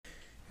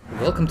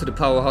Welcome to the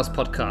Powerhouse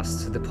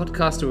Podcast, the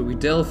podcast where we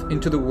delve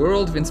into the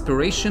world of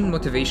inspiration,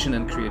 motivation,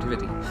 and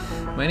creativity.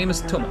 My name is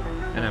Tomo,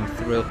 and I'm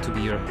thrilled to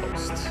be your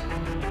host.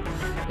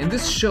 In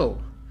this show,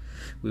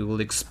 we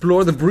will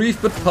explore the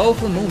brief but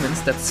powerful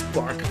moments that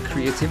spark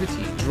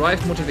creativity,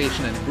 drive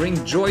motivation, and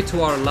bring joy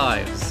to our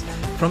lives.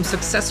 From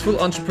successful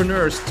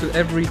entrepreneurs to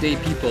everyday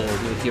people,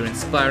 we'll hear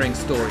inspiring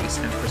stories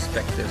and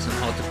perspectives on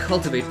how to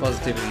cultivate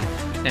positivity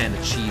and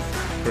achieve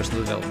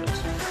personal development.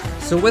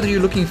 So whether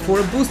you're looking for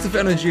a boost of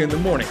energy in the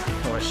morning,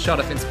 or a shot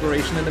of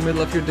inspiration in the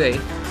middle of your day,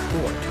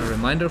 or a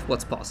reminder of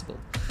what's possible,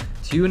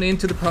 tune in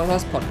to the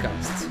Powerhouse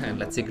Podcast and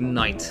let's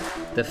ignite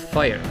the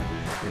fire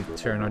and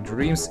turn our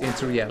dreams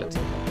into reality.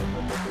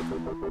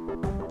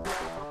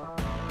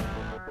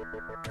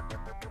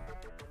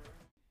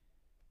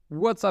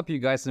 What's up, you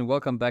guys, and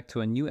welcome back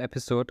to a new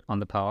episode on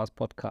the Powerhouse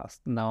Podcast.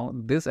 Now,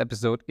 this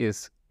episode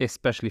is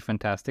especially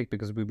fantastic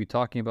because we'll be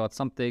talking about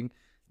something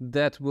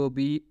that will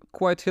be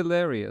quite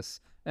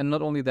hilarious. And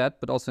not only that,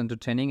 but also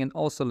entertaining and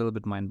also a little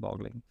bit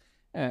mind-boggling.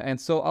 And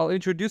so I'll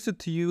introduce it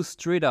to you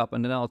straight up,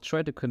 and then I'll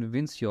try to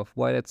convince you of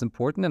why that's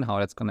important and how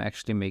that's going to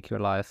actually make your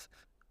life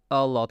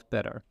a lot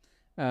better.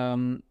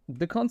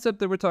 The concept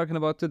that we're talking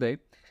about today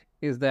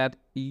is that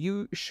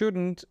you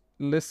shouldn't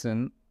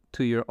listen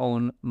to your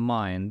own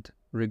mind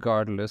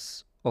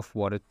regardless of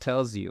what it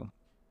tells you.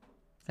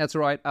 That's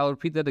right, I'll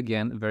repeat that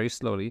again very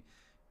slowly.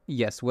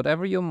 Yes,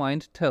 whatever your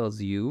mind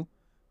tells you,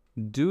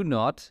 do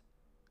not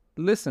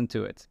listen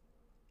to it.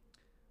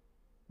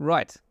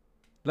 Right,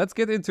 let's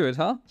get into it,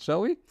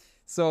 shall we?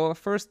 So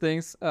first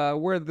things,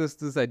 where does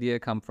this idea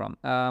come from?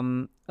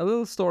 A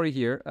little story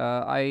here.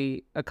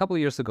 A couple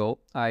of years ago,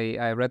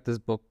 I read this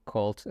book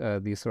called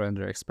The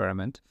Surrender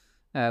Experiment,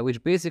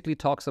 which basically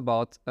talks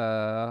about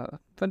a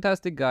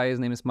fantastic guy. His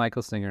name is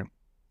Michael Singer.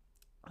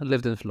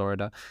 Lived in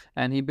Florida,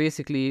 and he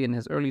basically, in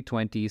his early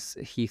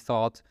 20s, he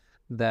thought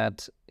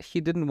that he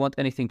didn't want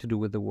anything to do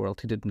with the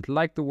world. He didn't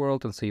like the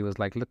world, and so he was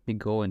like, let me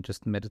go and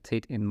just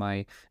meditate in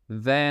my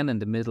van in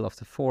the middle of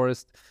the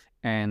forest,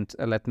 and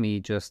let me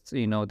just,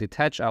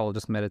 detach. I will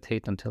just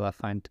meditate until I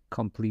find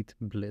complete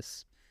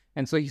bliss.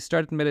 And so he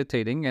started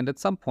meditating, and at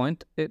some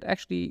point,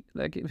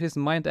 his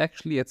mind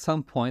actually at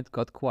some point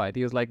got quiet.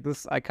 He was like,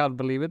 I can't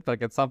believe it,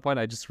 but at some point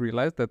I just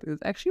realized that it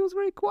actually was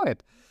very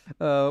quiet.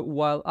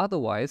 While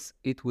otherwise,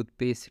 it would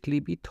basically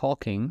be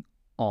talking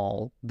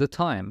all the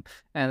time.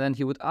 And then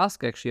he would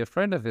ask actually a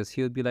friend of his,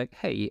 he would be like,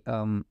 hey,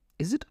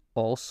 is it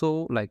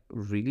also like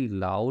really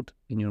loud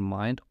in your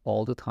mind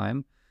all the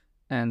time?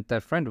 And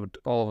that friend would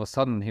all of a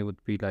sudden, he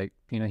would be like,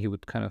 he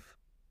would kind of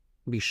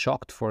be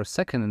shocked for a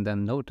second and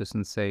then notice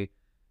and say,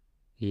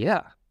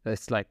 yeah,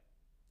 it's like,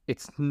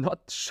 it's not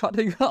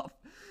shutting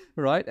up,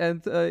 right?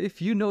 And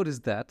if you notice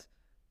that,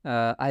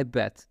 I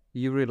bet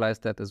you realize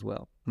that as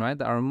well,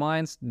 right? Our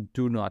minds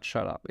do not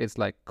shut up. It's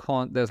like,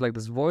 there's like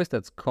this voice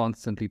that's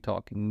constantly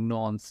talking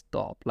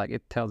non-stop. Like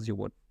it tells you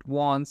what it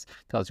wants,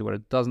 tells you what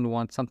it doesn't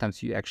want.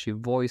 Sometimes you actually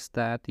voice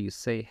that. You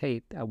say,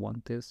 hey, I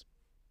want this.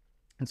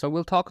 And so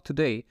we'll talk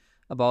today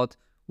about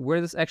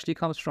where this actually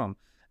comes from.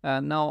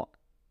 Now,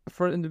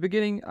 in the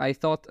beginning, I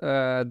thought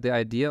the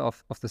idea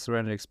of the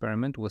surrender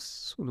experiment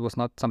was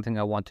not something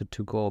I wanted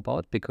to go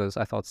about because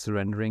I thought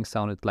surrendering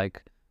sounded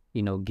like,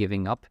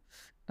 giving up.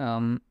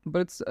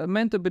 But it's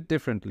meant a bit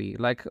differently.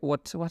 Like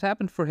what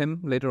happened for him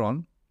later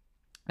on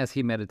as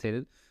he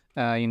meditated,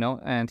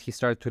 and he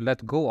started to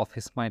let go of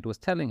his mind was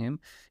telling him,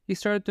 he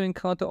started to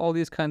encounter all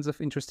these kinds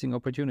of interesting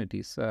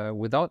opportunities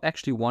without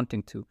actually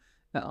wanting to.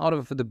 Out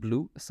of the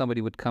blue, somebody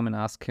would come and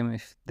ask him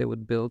if they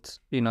would build,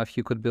 if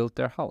he could build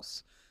their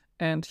house.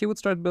 And he would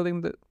start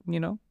building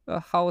a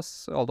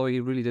house, although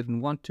he really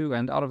didn't want to.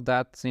 And out of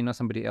that,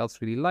 somebody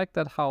else really liked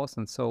that house.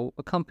 And so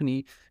a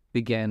company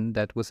began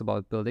that was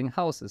about building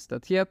houses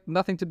that he had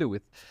nothing to do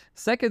with.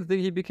 Second thing,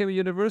 he became a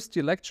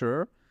university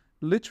lecturer,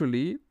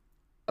 literally,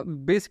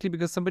 basically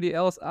because somebody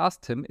else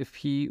asked him if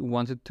he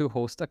wanted to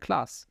host a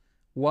class.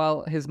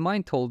 While his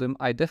mind told him,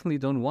 I definitely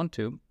don't want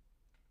to,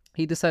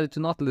 he decided to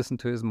not listen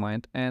to his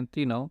mind. And,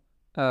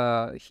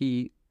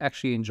 he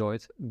actually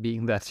enjoyed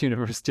being that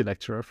university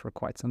lecturer for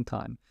quite some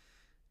time.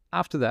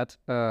 After that,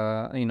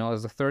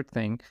 as a third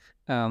thing,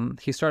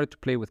 he started to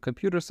play with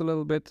computers a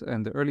little bit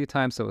in the early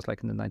times. So it was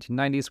like in the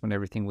 1990s when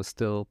everything was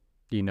still,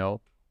 the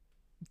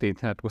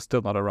internet was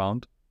still not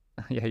around.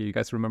 Yeah, you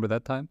guys remember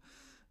that time?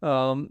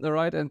 All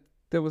right, and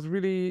there was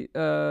really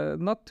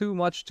not too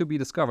much to be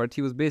discovered.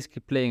 He was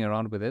basically playing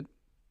around with it.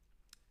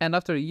 And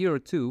after a year or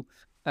two,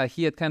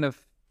 he had kind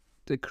of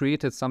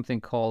created something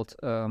called,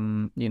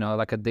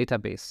 like a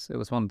database. It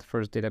was one of the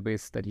first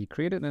database that he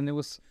created, and it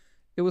was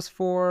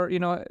for,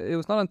 it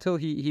was not until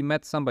he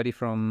met somebody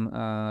from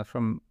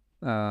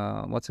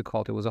what's it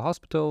called? It was a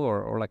hospital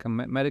or like a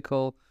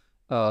medical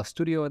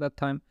studio at that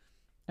time,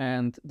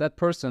 and that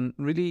person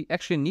really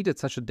actually needed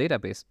such a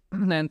database,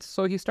 and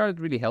so he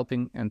started really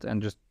helping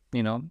and just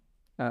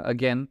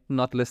again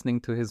not listening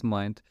to his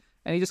mind,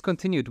 and he just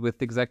continued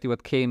with exactly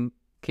what came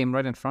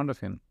right in front of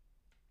him.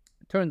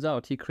 Turns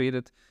out he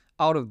created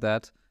out of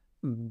that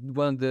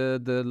one of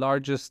the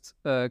largest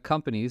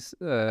companies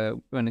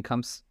when it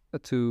comes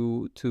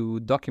to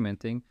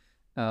documenting.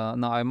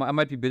 Now I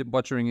might be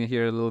butchering it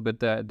here a little bit.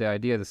 The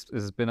idea. This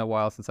has been a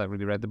while since I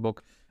really read the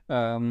book.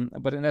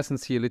 But in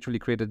essence, he literally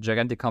created a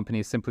gigantic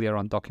company simply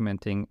around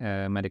documenting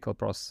medical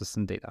processes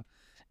and data.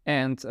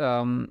 And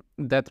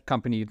that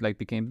company like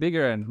became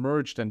bigger and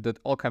merged and did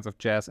all kinds of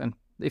jazz. And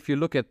if you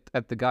look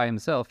at the guy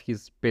himself,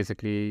 he's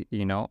basically,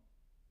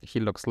 he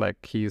looks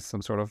like he's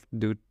some sort of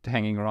dude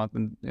hanging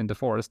around in the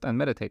forest and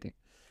meditating.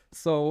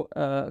 So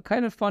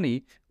kind of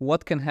funny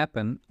what can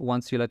happen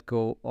once you let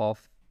go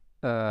of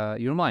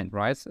your mind,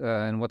 right?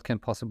 And what can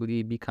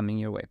possibly be coming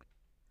your way.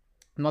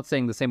 I'm not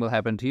saying the same will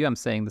happen to you. I'm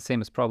saying the same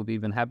has probably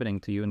been happening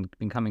to you and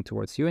been coming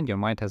towards you, and your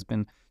mind has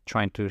been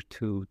trying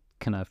to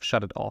kind of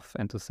shut it off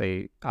and to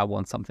say, I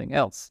want something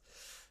else.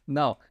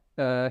 Now,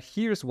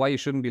 here's why you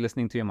shouldn't be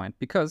listening to your mind,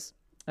 because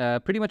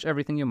pretty much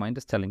everything your mind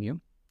is telling you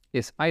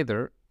is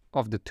either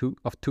of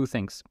two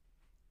things.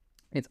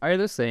 It's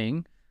either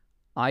saying,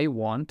 I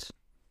want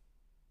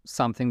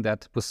something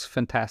that was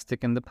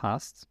fantastic in the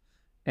past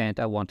and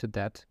I want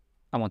that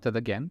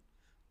again,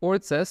 or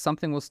it says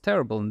something was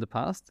terrible in the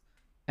past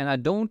and I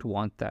don't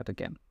want that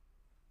again,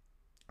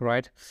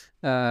 right?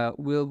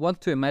 We'll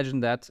want to imagine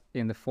that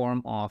in the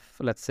form of,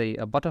 let's say,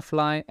 a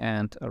butterfly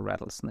and a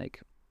rattlesnake.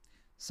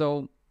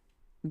 So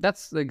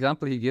that's the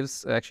example he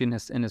gives actually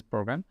in his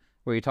program,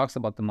 where he talks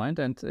about the mind,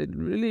 and it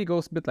really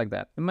goes a bit like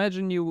that.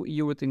 Imagine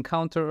you would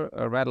encounter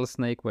a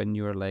rattlesnake when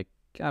you're like,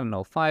 I don't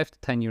know, 5 to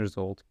 10 years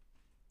old,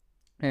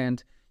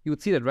 and you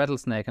would see that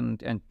rattlesnake,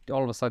 and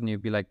all of a sudden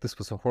you'd be like, this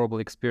was a horrible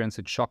experience.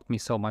 It shocked me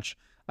so much.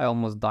 I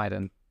almost died,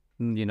 and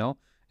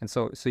and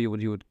so you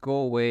would go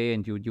away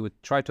and you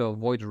would try to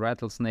avoid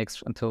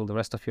rattlesnakes until the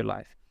rest of your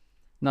life.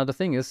 Now the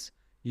thing is,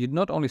 you'd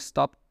not only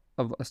start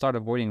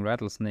avoiding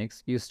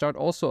rattlesnakes, you start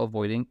also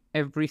avoiding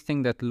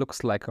everything that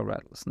looks like a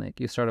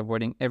rattlesnake. You start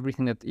avoiding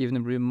everything that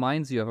even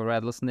reminds you of a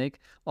rattlesnake,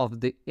 of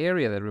the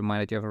area that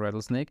reminded you of a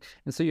rattlesnake.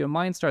 And so your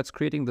mind starts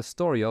creating the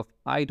story of,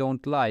 I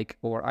don't like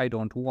or I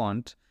don't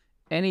want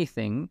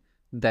anything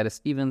that is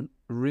even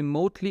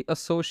remotely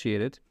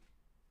associated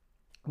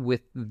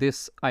with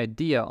this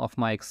idea of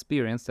my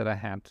experience that I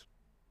had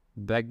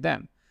back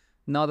then.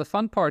 Now the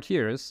fun part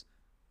here is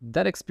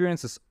that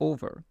experience is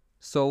over.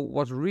 So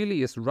what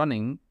really is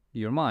running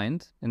your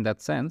mind in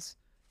that sense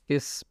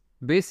is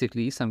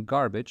basically some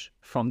garbage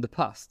from the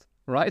past,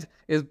 right?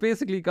 It's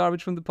basically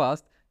garbage from the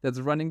past that's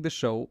running the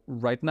show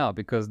right now,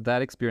 because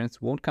that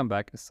experience won't come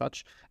back as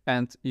such,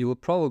 and you will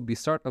probably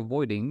start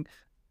avoiding,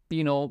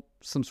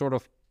 some sort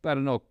of, I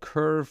don't know,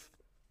 curve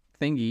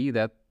thingy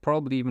that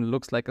probably even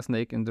looks like a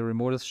snake in the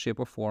remotest shape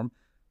or form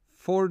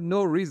for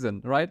no reason,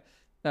 right?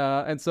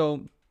 And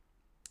so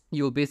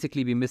you'll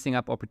basically be missing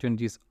up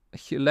opportunities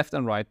left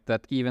and right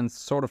that even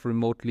sort of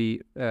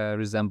remotely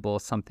resemble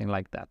something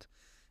like that.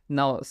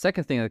 Now,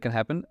 second thing that can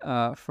happen,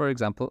 for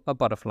example, a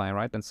butterfly,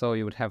 right? And so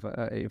you would have,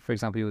 for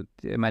example, you would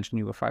imagine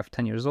you were 5,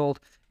 10 years old,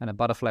 and a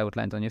butterfly would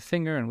land on your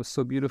finger and it was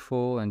so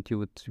beautiful, and you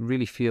would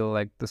really feel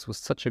like this was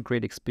such a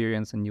great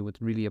experience, and you would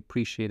really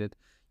appreciate it.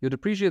 You'd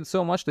appreciate it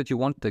so much that you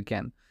want it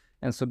again.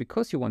 And so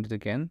because you want it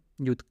again,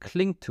 you'd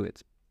cling to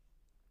it.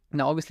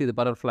 Now, obviously, the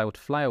butterfly would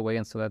fly away,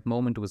 and so that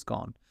moment was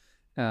gone.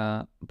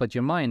 But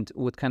your mind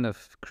would kind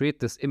of create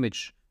this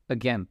image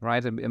again,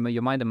 right?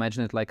 Your mind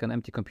imagine it like an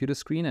empty computer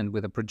screen and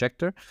with a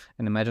projector,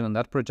 and imagine on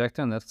that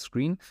projector, on that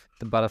screen,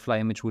 the butterfly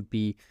image would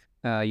be,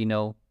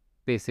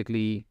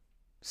 basically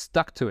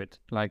stuck to it.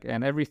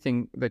 And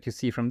everything that you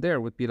see from there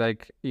would be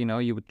like,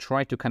 you would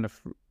try to kind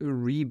of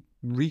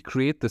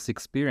recreate this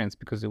experience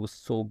because it was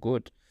so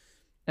good.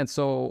 And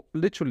so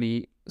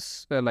literally,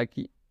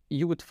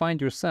 you would find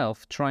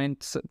yourself trying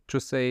to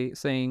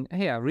saying,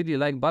 hey, I really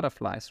like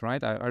butterflies,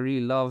 right?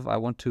 I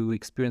want to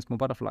experience more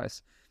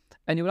butterflies.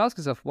 And you would ask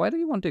yourself, why do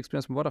you want to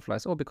experience more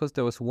butterflies? Oh, because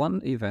there was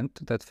one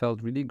event that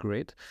felt really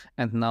great.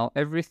 And now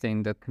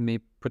everything that may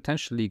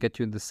potentially get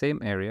you in the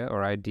same area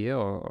or idea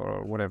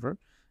or whatever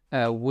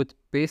would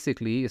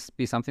basically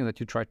be something that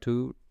you try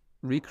to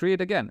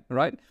recreate again,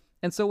 right?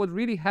 And so what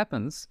really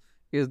happens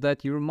is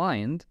that your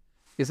mind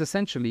is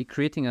essentially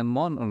creating a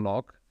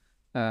monologue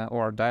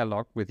or a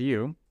dialogue with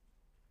you,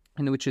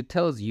 in which it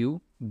tells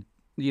you,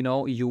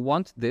 you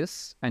want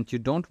this and you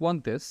don't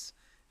want this,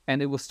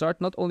 and it will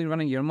start not only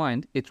running your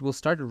mind, it will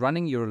start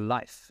running your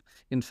life.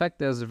 In fact,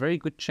 there's a very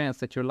good chance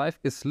that your life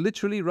is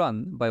literally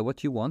run by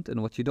what you want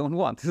and what you don't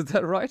want. Is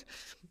that right?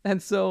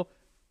 And so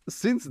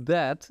since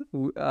that,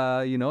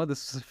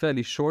 this is a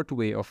fairly short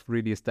way of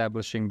really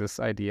establishing this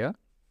idea.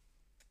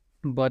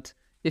 But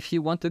if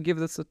you want to give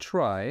this a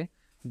try,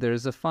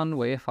 there's a fun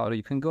way of how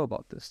you can go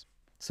about this.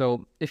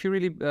 So if you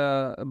really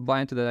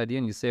buy into that idea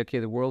and you say, okay,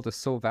 the world is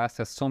so vast,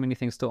 has so many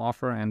things to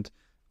offer, and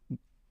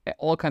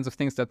all kinds of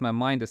things that my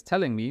mind is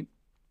telling me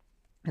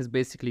is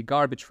basically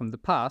garbage from the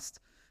past,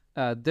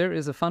 there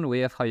is a fun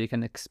way of how you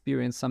can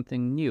experience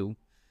something new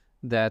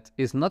that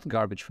is not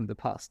garbage from the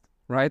past,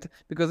 right?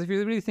 Because if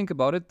you really think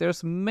about it,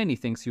 there's many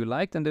things you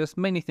liked and there's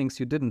many things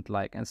you didn't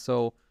like. And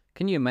so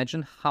can you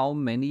imagine how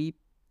many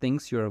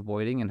things you're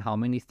avoiding and how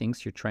many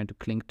things you're trying to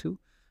cling to?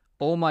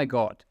 Oh my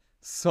God,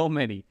 so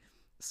many.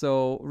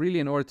 So really,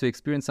 in order to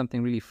experience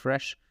something really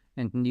fresh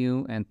and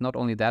new, and not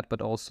only that,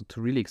 but also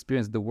to really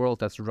experience the world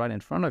that's right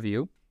in front of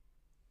you,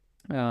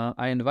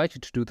 I invite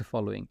you to do the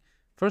following.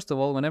 First of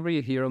all, whenever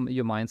you hear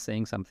your mind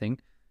saying something,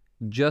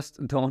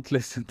 just don't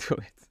listen to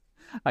it.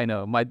 I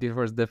know it might be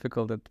first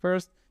difficult at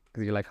first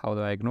because you're like, how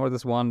do I ignore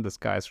this one? This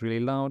guy's really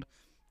loud.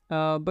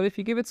 But if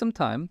you give it some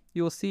time,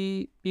 you'll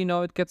see,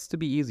 it gets to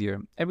be easier.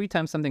 Every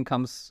time something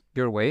comes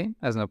your way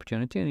as an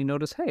opportunity and you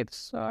notice, hey,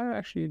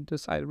 I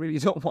really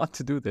don't want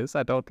to do this.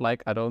 I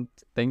don't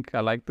think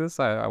I like this.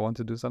 I want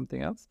to do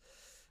something else.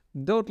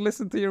 Don't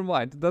listen to your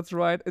mind. That's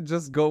right.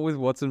 Just go with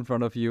what's in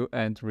front of you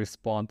and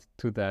respond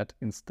to that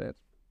instead.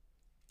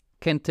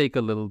 Can take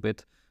a little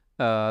bit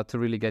to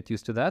really get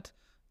used to that.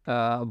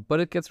 But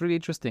it gets really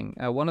interesting.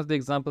 One of the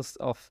examples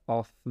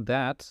of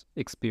that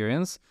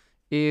experience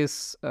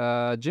is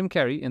Jim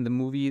Carrey in the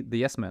movie The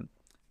Yes Man.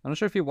 I'm not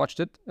sure if you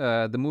watched it.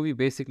 The movie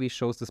basically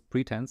shows this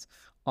pretense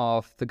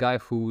of the guy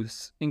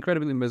who's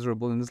incredibly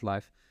miserable in his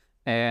life,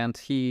 and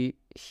he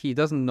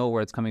doesn't know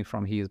where it's coming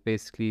from. He is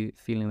basically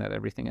feeling that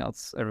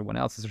everyone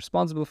else is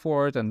responsible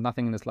for it, and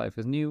nothing in his life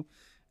is new.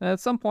 And at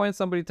some point,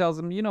 somebody tells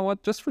him, you know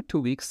what, just for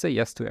 2 weeks, say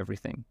yes to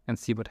everything and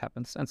see what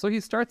happens. And so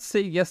he starts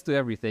saying yes to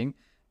everything,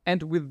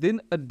 and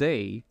within a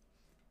day,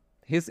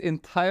 his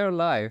entire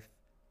life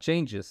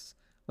changes.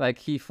 Like,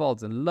 he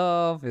falls in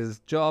love, his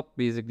job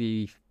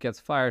basically gets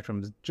fired from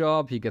his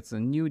job, he gets a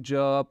new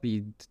job,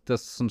 he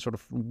does some sort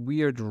of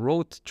weird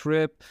road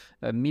trip,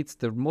 meets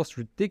the most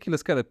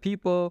ridiculous kind of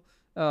people.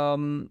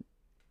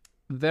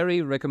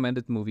 Very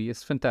recommended movie.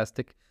 It's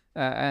fantastic.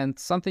 And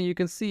something you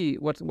can see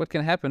what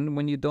can happen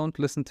when you don't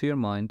listen to your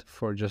mind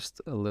for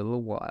just a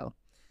little while.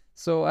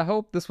 So I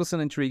hope this was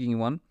an intriguing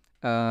one.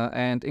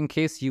 And in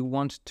case you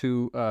want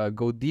to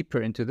go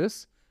deeper into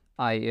this,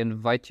 I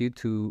invite you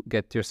to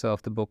get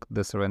yourself the book,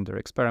 The Surrender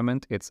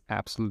Experiment. It's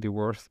absolutely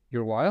worth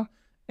your while.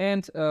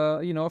 And,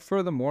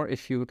 furthermore,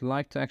 if you would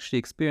like to actually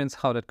experience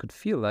how that could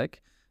feel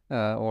like,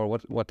 or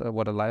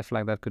what a life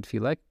like that could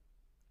feel like,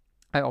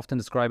 I often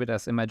describe it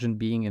as imagine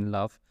being in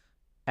love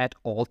at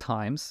all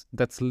times.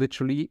 That's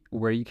literally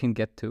where you can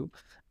get to.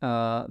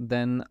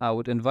 Then I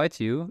would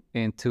invite you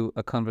into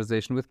a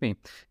conversation with me.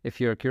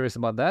 If you're curious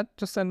about that,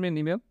 just send me an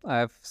email.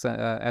 I've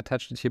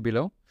attached it here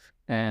below.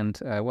 And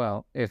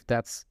if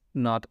that's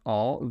not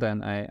all,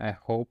 then I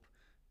hope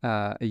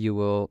you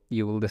will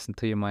listen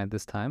to your mind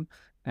this time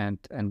and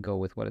go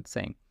with what it's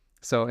saying.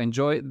 So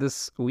enjoy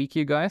this week,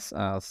 you guys.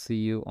 I'll see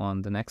you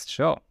on the next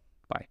show.